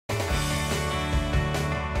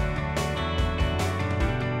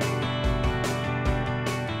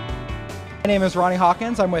My name is Ronnie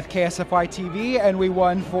Hawkins. I'm with KSFY TV, and we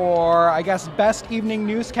won for, I guess, Best Evening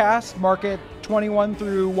Newscast, market 21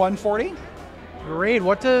 through 140. Great.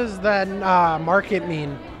 What does that market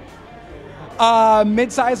mean?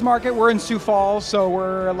 Mid-size market. We're in Sioux Falls, so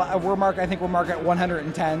we're market. I think we're market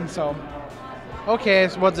 110. So. Okay,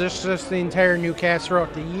 so was this just the entire newscast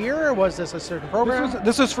throughout the year, or was this a certain program?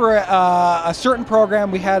 This was for a certain program.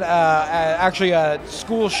 We had actually a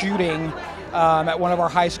school shooting at one of our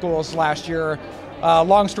high schools last year.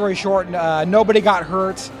 Long story short, nobody got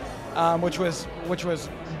hurt, which was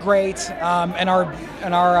great. And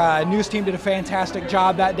our news team did a fantastic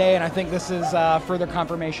job that day, and I think this is further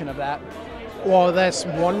confirmation of that. Well, that's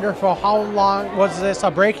wonderful. How long was this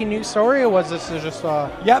a breaking news story, or was this just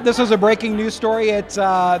Yeah, this was a breaking news story. It's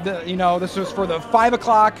this was for the 5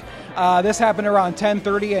 o'clock. This happened around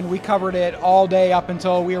 10:30, and we covered it all day up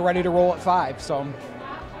until we were ready to roll at 5. So.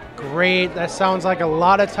 Great. That sounds like a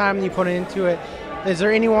lot of time you put into it. Is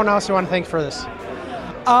there anyone else you want to thank for this?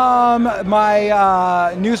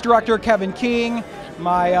 My news director, Kevin King,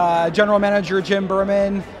 my general manager, Jim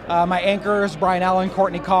Berman, my anchors, Brian Allen,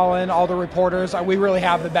 Courtney Collin, all the reporters. We really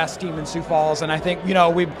have the best team in Sioux Falls, and I think,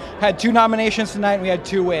 we've had 2 nominations tonight and we had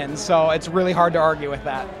 2 wins, so it's really hard to argue with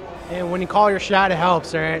that. And when you call your shot, it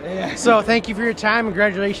helps, right? Yeah. So thank you for your time and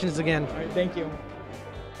congratulations again. All right, thank you.